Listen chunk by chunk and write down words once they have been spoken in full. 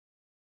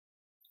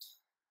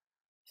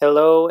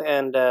Hello,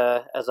 and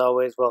as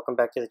always, welcome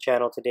back to the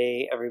channel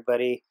today,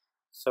 everybody.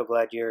 So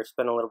glad you're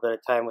spending a little bit of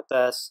time with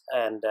us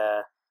and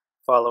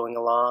following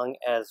along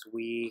as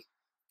we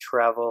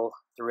travel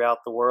throughout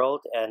the world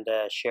and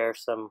share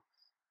some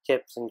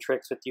tips and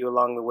tricks with you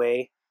along the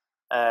way.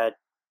 Uh,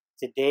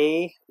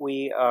 Today,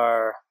 we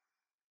are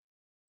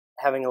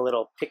having a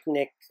little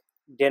picnic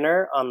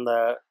dinner on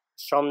the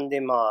Champ de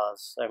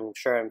Mars. I'm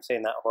sure I'm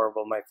saying that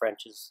horrible. My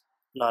French is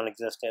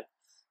non-existent.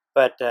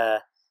 But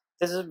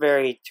this is a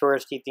very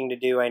touristy thing to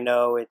do. I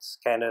know it's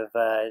kind of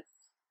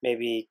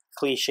maybe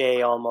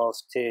cliche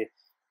almost to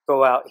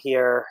go out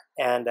here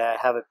and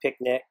have a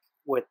picnic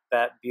with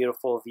that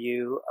beautiful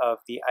view of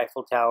the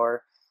Eiffel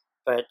Tower.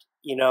 But,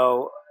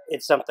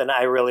 it's something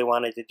I really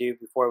wanted to do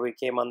before we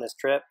came on this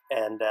trip.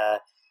 And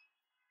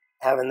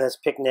having this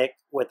picnic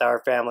with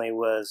our family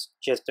was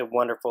just a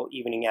wonderful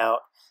evening out.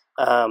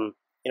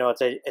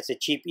 It's a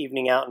cheap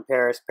evening out in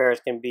Paris.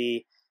 Paris can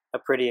be a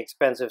pretty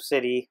expensive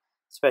city,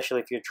 especially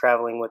if you're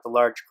traveling with a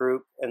large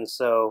group. And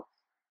so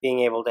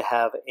being able to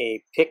have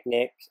a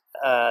picnic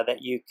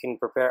that you can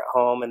prepare at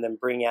home and then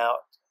bring out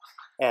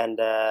and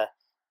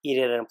eat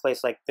it in a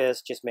place like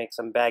this, just make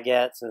some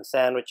baguettes and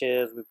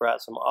sandwiches. We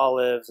brought some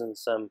olives and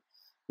some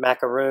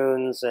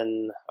macaroons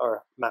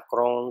or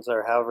macarons,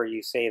 or however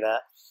you say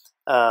that.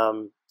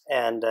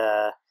 And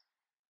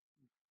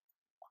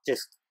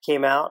just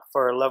came out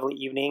for a lovely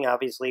evening.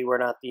 Obviously, we're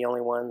not the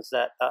only ones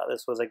that thought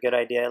this was a good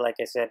idea. Like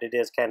I said, it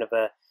is kind of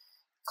a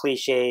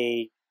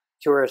cliche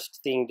tourist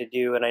thing to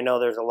do, and I know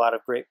there's a lot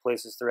of great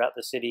places throughout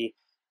the city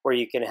where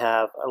you can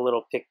have a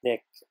little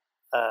picnic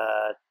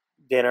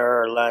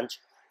dinner or lunch.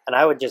 And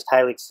I would just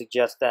highly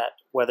suggest that,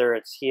 whether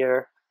it's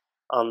here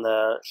on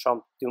the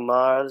Champ de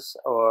Mars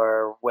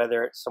or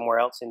whether it's somewhere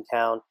else in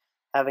town,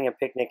 having a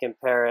picnic in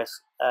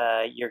Paris,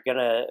 you're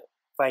gonna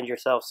find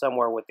yourself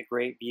somewhere with a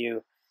great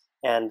view,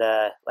 and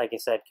like I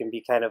said, can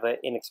be kind of an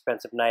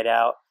inexpensive night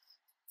out.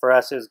 For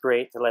us, it was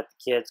great to let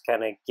the kids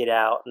kind of get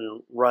out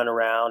and run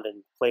around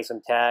and play some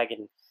tag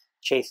and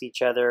chase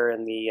each other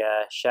in the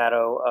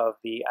shadow of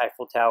the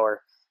Eiffel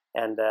Tower,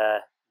 and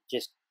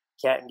just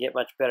can't get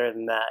much better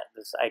than that,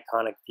 this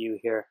iconic view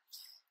here.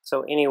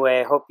 So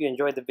anyway, I hope you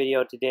enjoyed the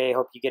video today.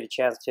 Hope you get a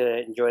chance to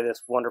enjoy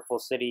this wonderful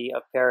city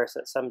of Paris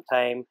at some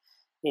time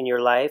in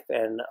your life,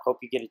 and hope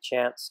you get a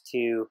chance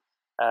to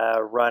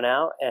run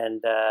out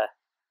and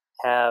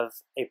have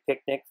a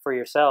picnic for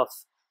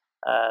yourself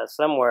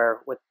somewhere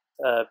with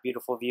a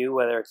beautiful view,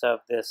 whether it's of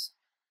this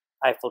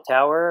Eiffel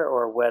Tower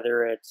or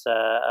whether it's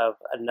of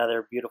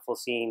another beautiful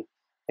scene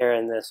here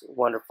in this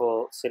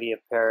wonderful city of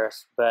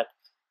Paris. But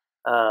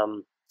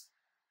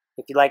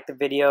if you like the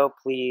video,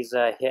 please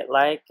hit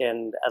like,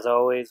 and as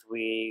always,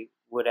 we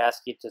would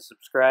ask you to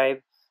subscribe.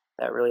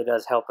 That really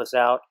does help us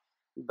out.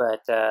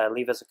 But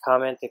leave us a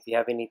comment if you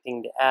have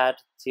anything to add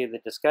to the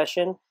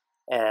discussion.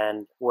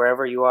 And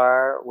wherever you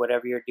are,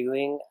 whatever you're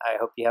doing, I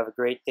hope you have a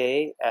great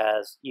day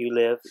as you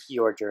live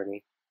your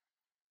journey.